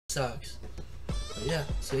sucks. But yeah,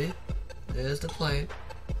 see? There's the plane.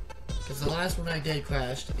 Because the last one I did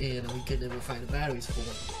crashed and we could never find the batteries for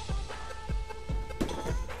it.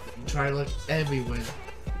 And try to look everywhere.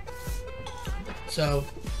 So,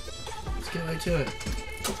 let's get right to it.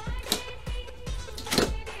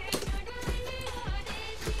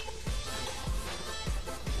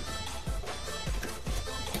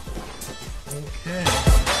 Okay.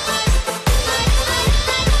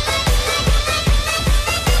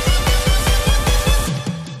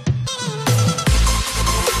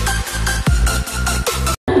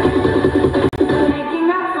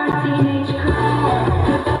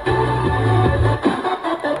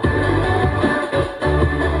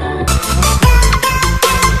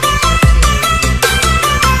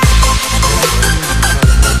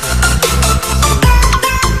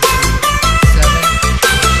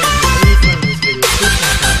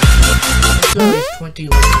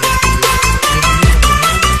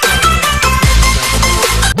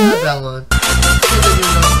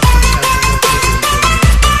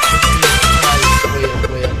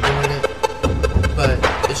 But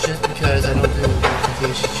it's just because I don't do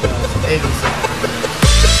notification shots every single day.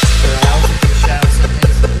 But I also do shout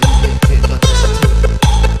Sundays so you get kicked on that too.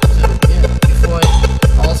 So yeah, before I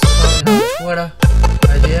also comment on Twitter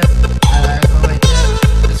right there, I icon right there.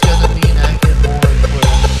 It's because I'm being active more on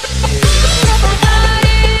Twitter.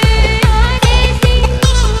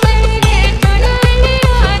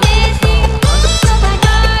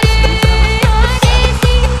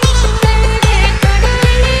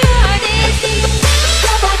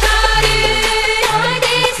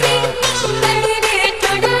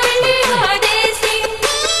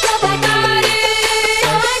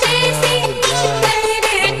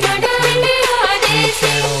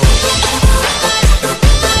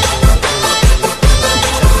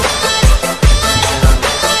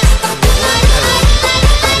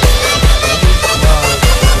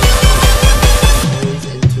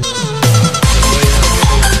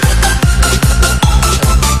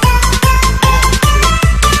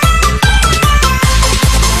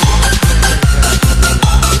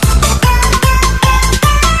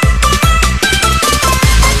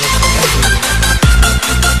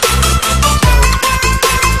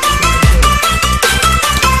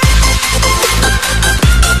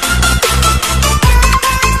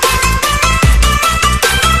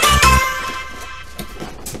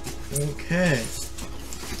 Okay.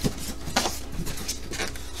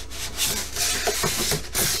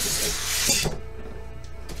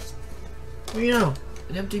 Well, you know,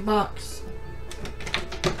 an empty box.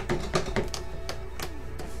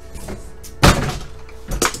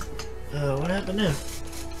 What happened now?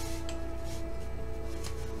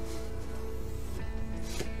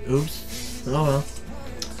 Oops. Oh well.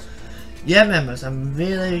 Yeah, members, I'm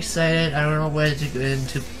really excited. I don't know where to go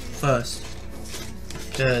into first.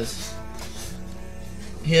 Because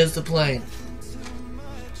here's the plane.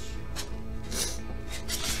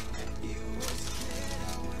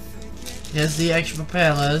 Here's the extra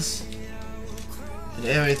propellers and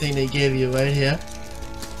everything they give you right here.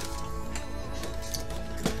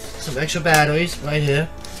 Some extra batteries right here.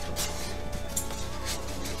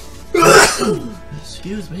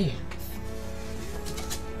 Excuse me.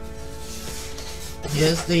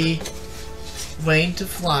 Here's the plane to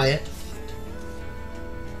fly it.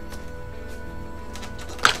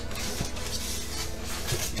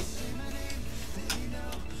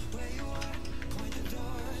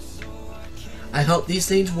 I hope these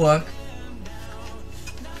things work.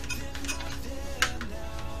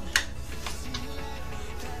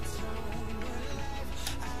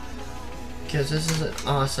 Because this is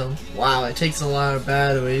awesome. Wow, it takes a lot of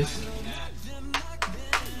batteries.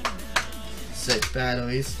 6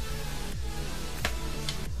 batteries.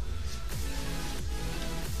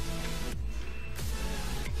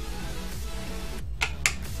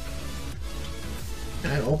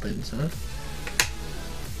 That opens, huh?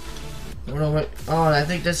 I don't know what. Oh, I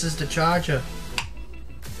think this is the charger.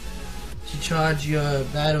 To charge your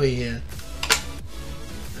battery here.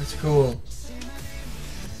 That's cool.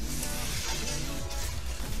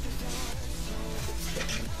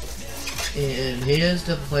 And here's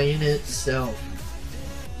the plane itself.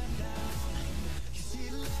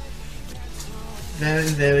 Very,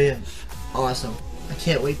 very awesome. I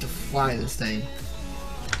can't wait to fly this thing.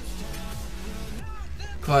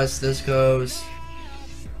 Of course, this goes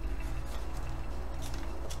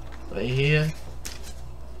right here.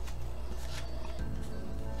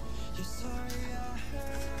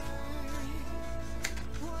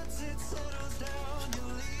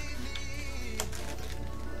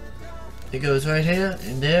 It goes right here,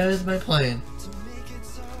 and there's my plane.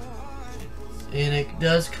 And it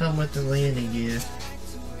does come with the landing gear.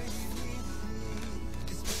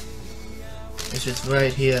 It's just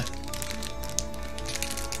right here.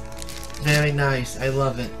 Very nice. I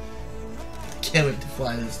love it. Can't wait to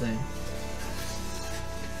fly this thing.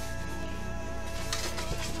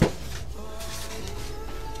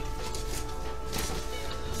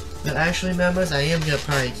 But actually, members, I am gonna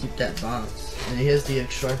probably keep that box. And here's the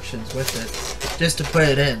instructions with it, just to put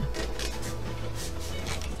it in.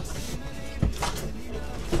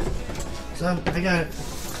 So I got it.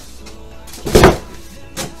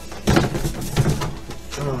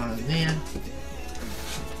 Oh man.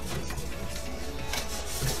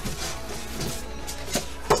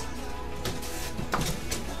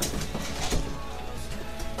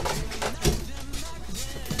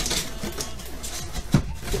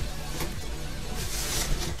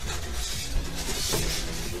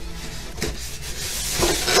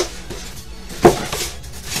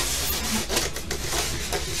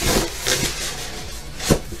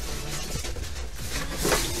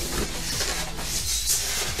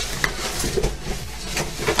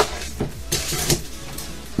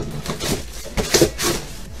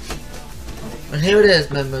 And here it is,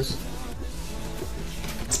 members.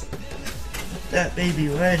 That baby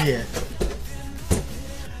right here.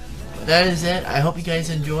 But that is it. I hope you guys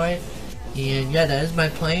enjoy it. And yeah, that is my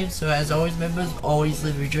plane. So as always, members, always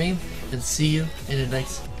live your dream. And see you in the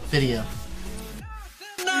next video.